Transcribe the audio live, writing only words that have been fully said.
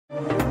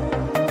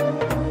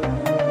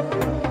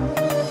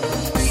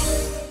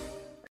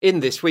In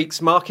this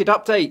week's market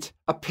update,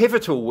 a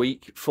pivotal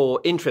week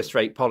for interest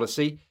rate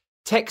policy,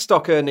 tech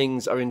stock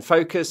earnings are in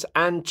focus,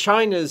 and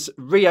China's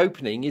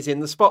reopening is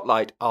in the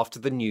spotlight after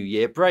the New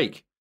Year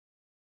break.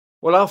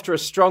 Well, after a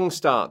strong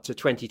start to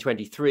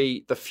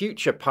 2023, the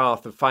future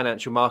path of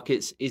financial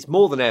markets is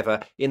more than ever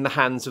in the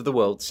hands of the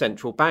world's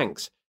central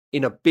banks,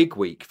 in a big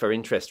week for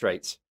interest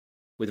rates.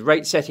 With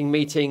rate-setting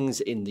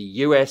meetings in the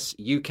US,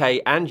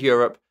 UK, and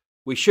Europe,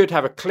 we should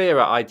have a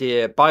clearer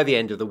idea by the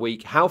end of the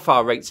week how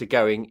far rates are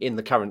going in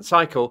the current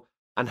cycle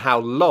and how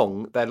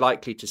long they're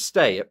likely to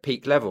stay at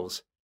peak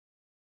levels.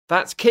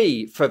 That's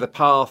key for the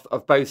path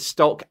of both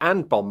stock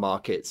and bond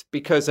markets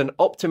because an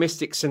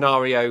optimistic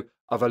scenario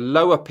of a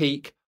lower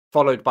peak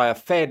followed by a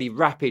fairly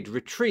rapid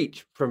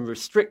retreat from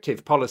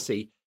restrictive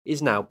policy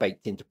is now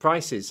baked into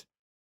prices.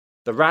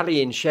 The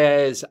rally in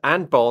shares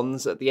and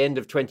bonds at the end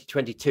of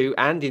 2022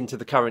 and into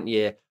the current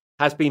year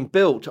has been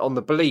built on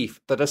the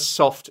belief that a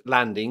soft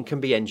landing can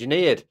be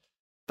engineered.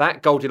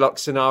 That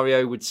Goldilocks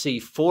scenario would see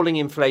falling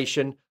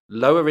inflation,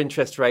 lower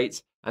interest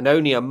rates, and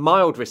only a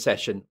mild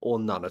recession or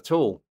none at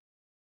all.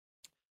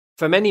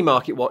 For many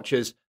market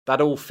watchers,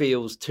 that all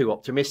feels too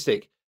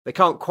optimistic. They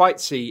can't quite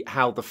see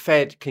how the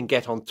Fed can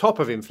get on top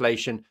of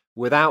inflation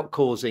without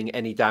causing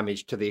any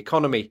damage to the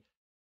economy.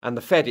 And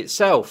the Fed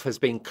itself has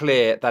been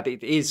clear that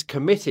it is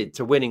committed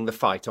to winning the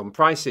fight on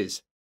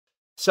prices.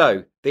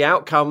 So, the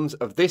outcomes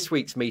of this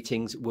week's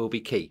meetings will be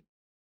key.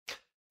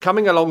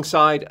 Coming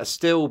alongside a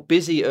still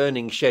busy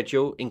earnings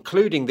schedule,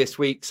 including this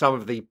week some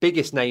of the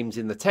biggest names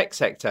in the tech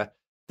sector,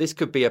 this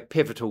could be a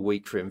pivotal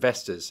week for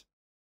investors.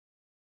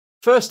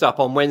 First up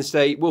on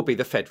Wednesday will be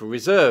the Federal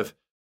Reserve.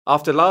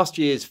 After last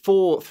year's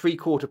 4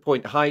 3/4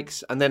 point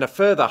hikes and then a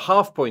further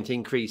half-point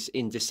increase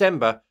in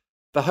December,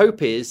 the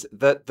hope is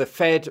that the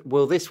Fed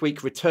will this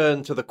week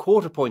return to the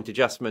quarter-point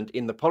adjustment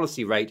in the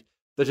policy rate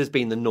that has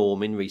been the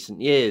norm in recent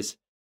years.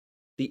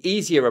 The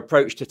easier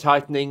approach to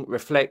tightening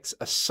reflects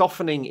a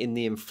softening in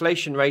the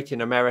inflation rate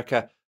in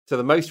America to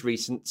the most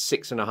recent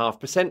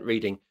 6.5%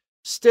 reading,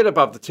 still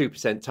above the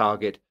 2%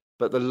 target,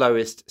 but the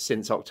lowest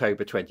since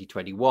October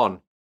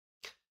 2021.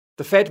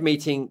 The Fed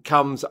meeting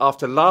comes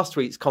after last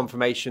week's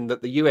confirmation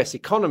that the US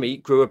economy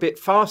grew a bit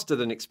faster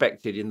than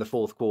expected in the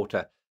fourth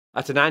quarter,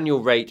 at an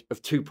annual rate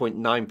of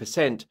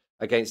 2.9%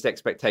 against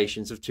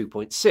expectations of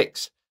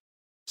 2.6%.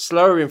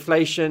 Slower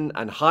inflation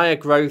and higher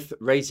growth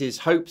raises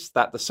hopes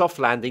that the soft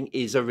landing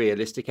is a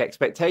realistic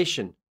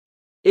expectation.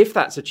 If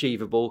that's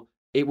achievable,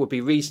 it would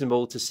be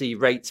reasonable to see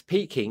rates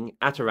peaking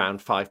at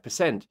around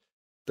 5%.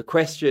 The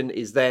question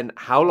is then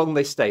how long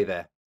they stay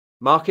there.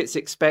 Markets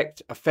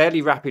expect a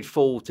fairly rapid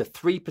fall to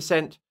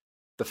 3%.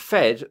 The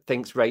Fed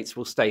thinks rates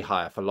will stay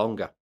higher for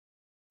longer.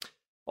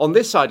 On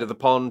this side of the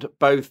pond,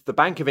 both the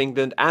Bank of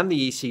England and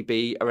the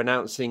ECB are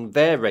announcing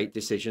their rate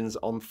decisions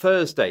on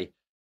Thursday.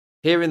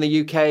 Here in the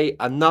UK,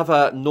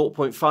 another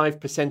 0.5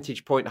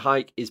 percentage point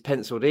hike is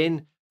penciled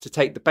in to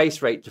take the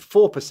base rate to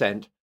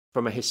 4%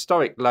 from a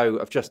historic low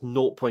of just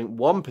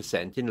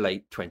 0.1% in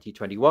late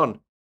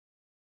 2021.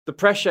 The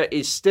pressure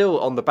is still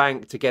on the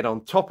bank to get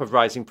on top of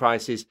rising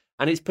prices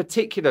and is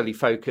particularly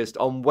focused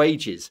on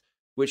wages,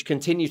 which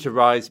continue to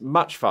rise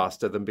much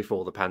faster than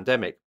before the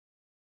pandemic.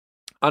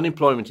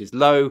 Unemployment is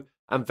low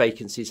and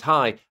vacancies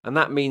high, and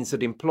that means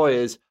that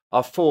employers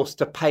are forced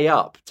to pay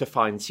up to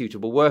find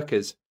suitable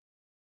workers.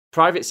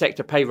 Private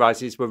sector pay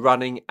rises were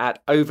running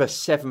at over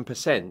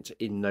 7%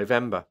 in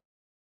November.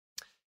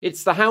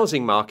 It's the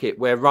housing market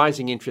where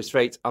rising interest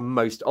rates are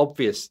most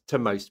obvious to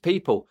most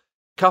people.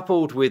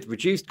 Coupled with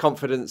reduced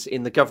confidence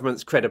in the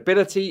government's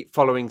credibility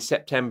following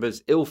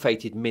September's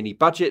ill-fated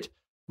mini-budget,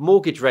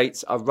 mortgage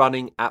rates are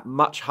running at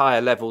much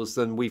higher levels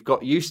than we've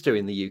got used to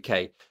in the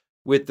UK,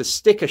 with the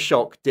sticker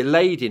shock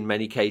delayed in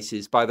many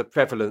cases by the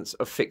prevalence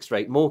of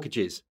fixed-rate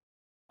mortgages.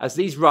 As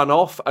these run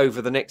off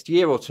over the next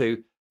year or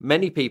two,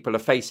 many people are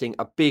facing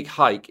a big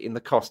hike in the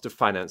cost of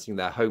financing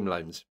their home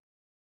loans.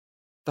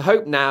 The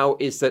hope now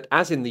is that,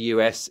 as in the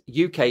US,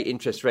 UK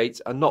interest rates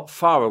are not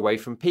far away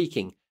from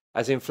peaking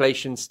as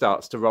inflation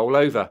starts to roll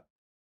over.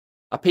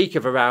 A peak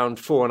of around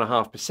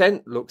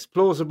 4.5% looks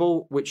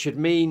plausible, which should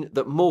mean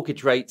that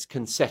mortgage rates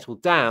can settle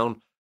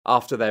down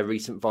after their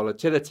recent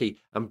volatility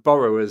and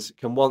borrowers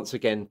can once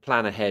again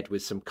plan ahead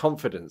with some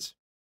confidence.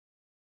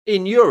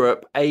 In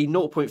Europe, a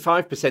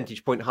 0.5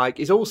 percentage point hike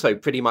is also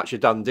pretty much a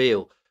done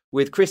deal,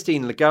 with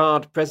Christine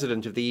Lagarde,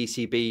 president of the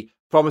ECB,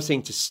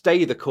 promising to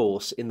stay the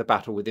course in the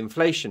battle with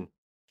inflation.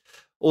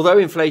 Although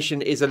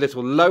inflation is a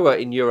little lower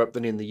in Europe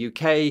than in the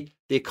UK,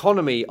 the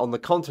economy on the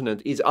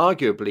continent is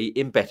arguably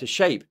in better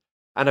shape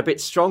and a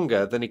bit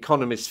stronger than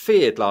economists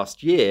feared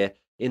last year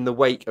in the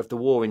wake of the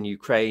war in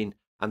Ukraine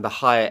and the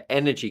higher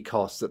energy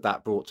costs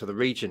that brought to the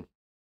region.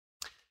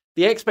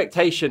 The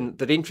expectation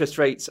that interest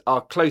rates are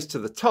close to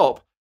the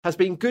top has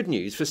been good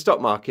news for stock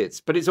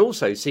markets, but it's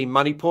also seen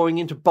money pouring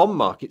into bond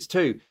markets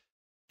too.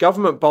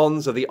 Government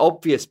bonds are the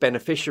obvious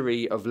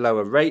beneficiary of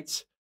lower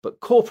rates, but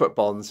corporate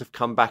bonds have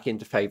come back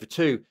into favour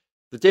too.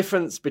 The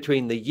difference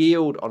between the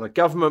yield on a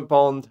government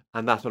bond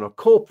and that on a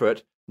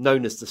corporate,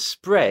 known as the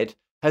spread,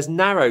 has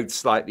narrowed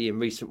slightly in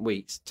recent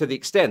weeks to the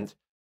extent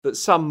that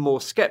some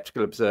more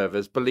sceptical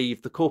observers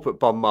believe the corporate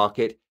bond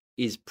market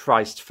is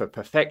priced for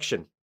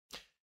perfection.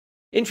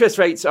 Interest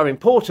rates are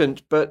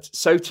important, but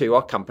so too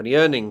are company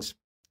earnings.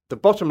 The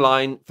bottom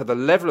line for the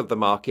level of the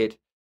market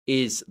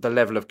is the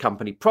level of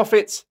company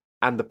profits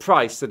and the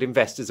price that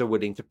investors are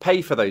willing to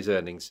pay for those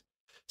earnings.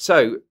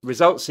 So,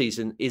 results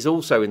season is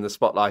also in the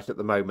spotlight at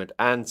the moment,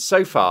 and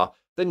so far,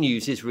 the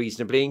news is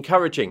reasonably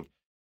encouraging.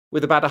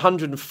 With about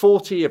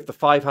 140 of the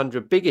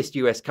 500 biggest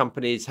US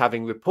companies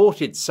having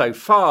reported so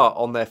far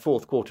on their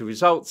fourth quarter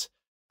results,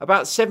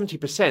 about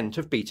 70%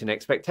 have beaten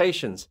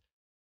expectations.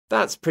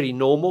 That's pretty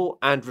normal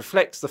and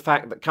reflects the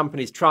fact that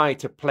companies try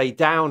to play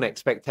down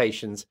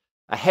expectations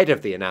ahead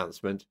of the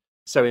announcement,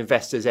 so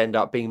investors end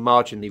up being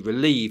marginally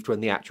relieved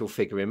when the actual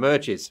figure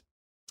emerges.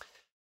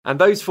 And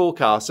those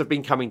forecasts have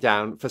been coming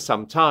down for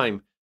some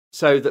time,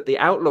 so that the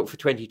outlook for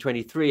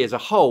 2023 as a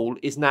whole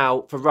is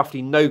now for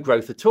roughly no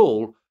growth at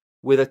all,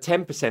 with a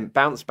 10%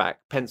 bounce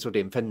back penciled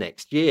in for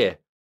next year.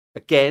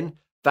 Again,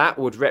 that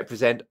would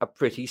represent a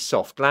pretty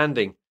soft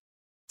landing.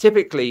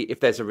 Typically, if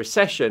there's a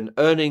recession,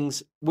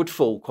 earnings would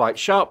fall quite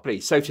sharply,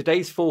 so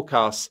today's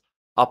forecasts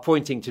are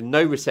pointing to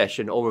no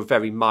recession or a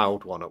very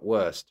mild one at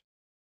worst.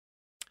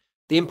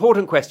 The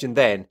important question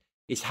then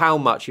is how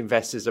much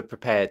investors are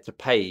prepared to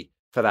pay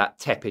for that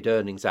tepid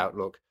earnings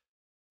outlook.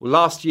 Well,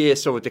 last year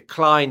saw a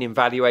decline in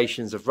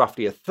valuations of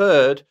roughly a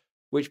third,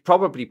 which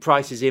probably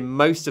prices in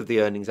most of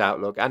the earnings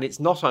outlook, and it's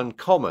not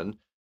uncommon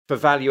for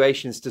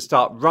valuations to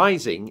start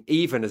rising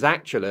even as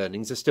actual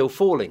earnings are still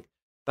falling.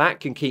 That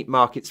can keep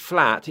markets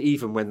flat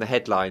even when the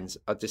headlines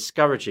are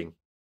discouraging.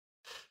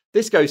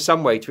 This goes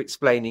some way to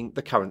explaining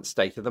the current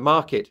state of the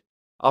market.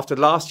 After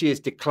last year's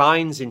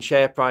declines in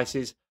share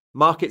prices,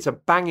 markets are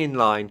bang in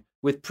line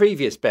with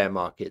previous bear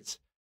markets.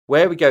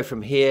 Where we go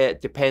from here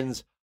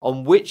depends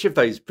on which of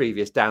those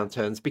previous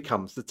downturns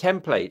becomes the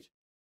template.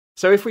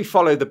 So if we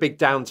follow the big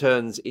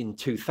downturns in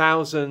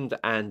 2000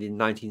 and in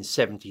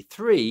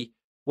 1973,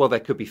 well, there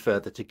could be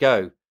further to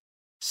go.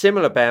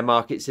 Similar bear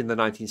markets in the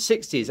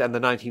 1960s and the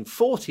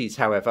 1940s,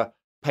 however,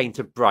 paint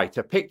a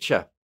brighter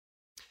picture.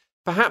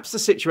 Perhaps the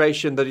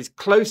situation that is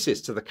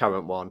closest to the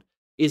current one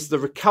is the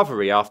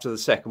recovery after the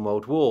Second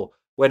World War,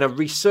 when a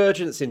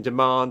resurgence in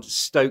demand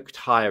stoked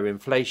higher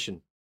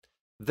inflation.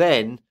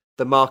 Then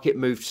the market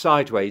moved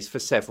sideways for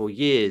several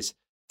years,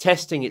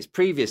 testing its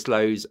previous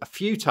lows a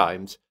few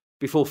times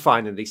before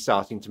finally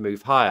starting to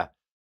move higher.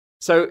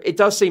 So it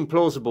does seem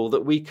plausible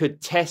that we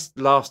could test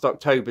last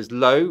October's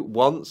low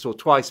once or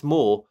twice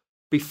more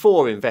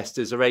before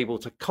investors are able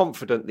to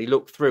confidently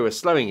look through a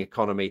slowing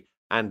economy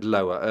and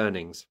lower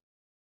earnings.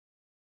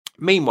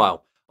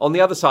 Meanwhile, on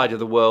the other side of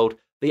the world,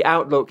 the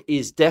outlook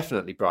is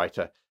definitely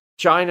brighter.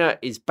 China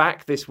is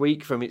back this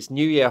week from its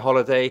New Year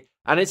holiday,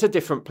 and it's a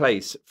different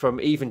place from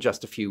even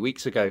just a few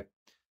weeks ago.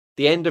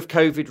 The end of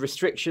COVID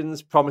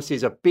restrictions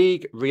promises a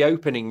big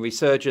reopening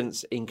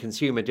resurgence in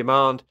consumer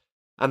demand,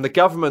 and the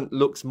government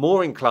looks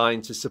more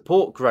inclined to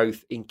support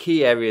growth in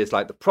key areas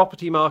like the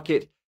property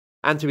market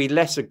and to be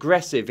less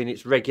aggressive in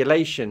its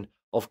regulation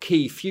of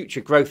key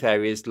future growth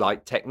areas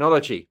like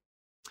technology.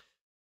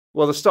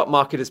 Well, the stock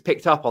market has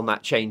picked up on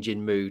that change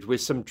in mood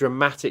with some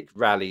dramatic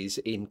rallies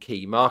in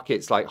key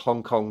markets like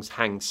Hong Kong's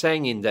Hang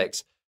Seng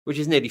Index, which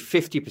is nearly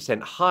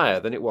 50% higher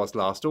than it was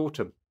last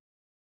autumn.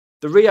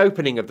 The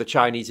reopening of the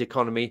Chinese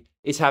economy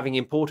is having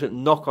important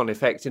knock-on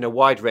effects in a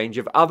wide range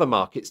of other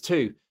markets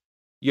too.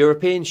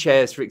 European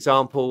shares, for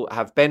example,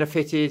 have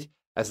benefited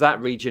as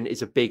that region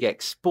is a big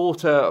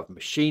exporter of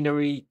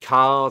machinery,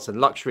 cars and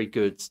luxury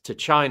goods to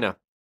China.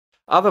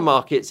 Other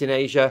markets in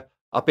Asia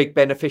are big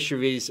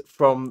beneficiaries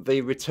from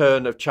the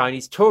return of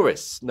Chinese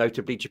tourists,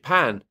 notably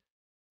Japan.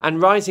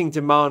 And rising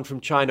demand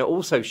from China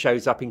also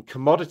shows up in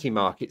commodity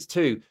markets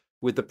too,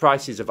 with the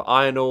prices of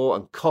iron ore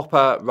and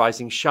copper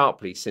rising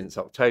sharply since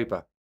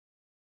October.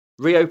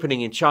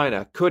 Reopening in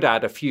China could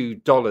add a few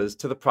dollars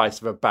to the price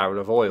of a barrel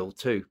of oil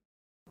too.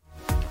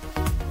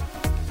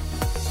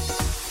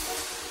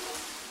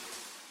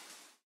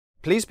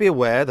 Please be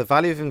aware the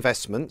value of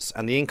investments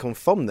and the income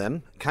from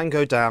them can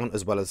go down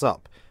as well as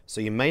up, so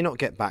you may not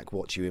get back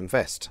what you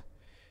invest.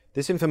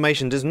 This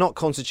information does not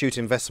constitute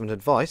investment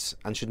advice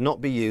and should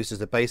not be used as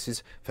the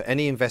basis for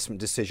any investment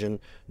decision,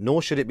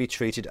 nor should it be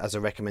treated as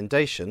a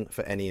recommendation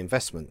for any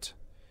investment.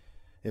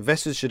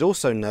 Investors should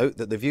also note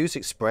that the views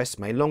expressed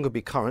may longer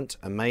be current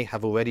and may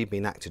have already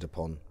been acted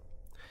upon.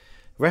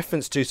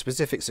 Reference to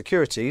specific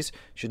securities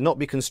should not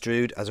be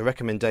construed as a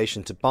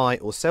recommendation to buy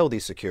or sell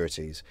these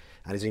securities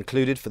and is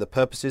included for the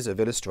purposes of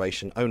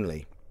illustration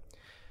only.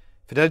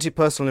 Fidelity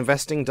Personal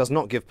Investing does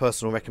not give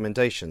personal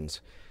recommendations.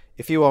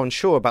 If you are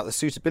unsure about the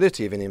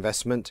suitability of an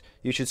investment,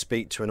 you should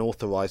speak to an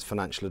authorised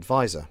financial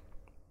advisor.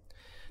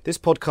 This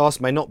podcast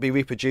may not be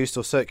reproduced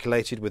or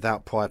circulated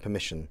without prior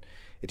permission.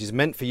 It is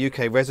meant for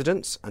UK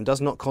residents and does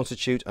not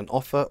constitute an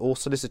offer or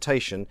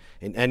solicitation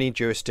in any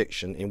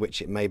jurisdiction in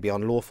which it may be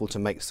unlawful to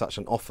make such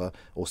an offer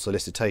or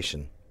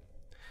solicitation.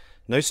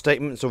 No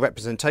statements or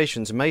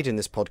representations made in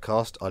this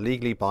podcast are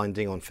legally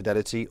binding on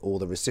Fidelity or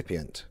the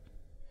recipient.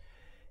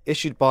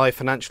 Issued by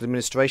Financial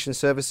Administration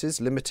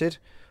Services Limited.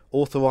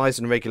 authorised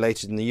and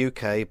regulated in the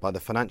UK by the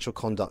Financial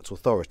Conduct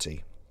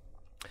Authority.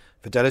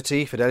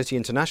 Fidelity, Fidelity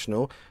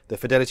International, the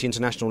Fidelity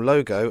International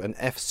logo and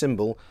F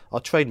symbol are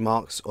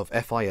trademarks of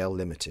FIL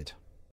Limited.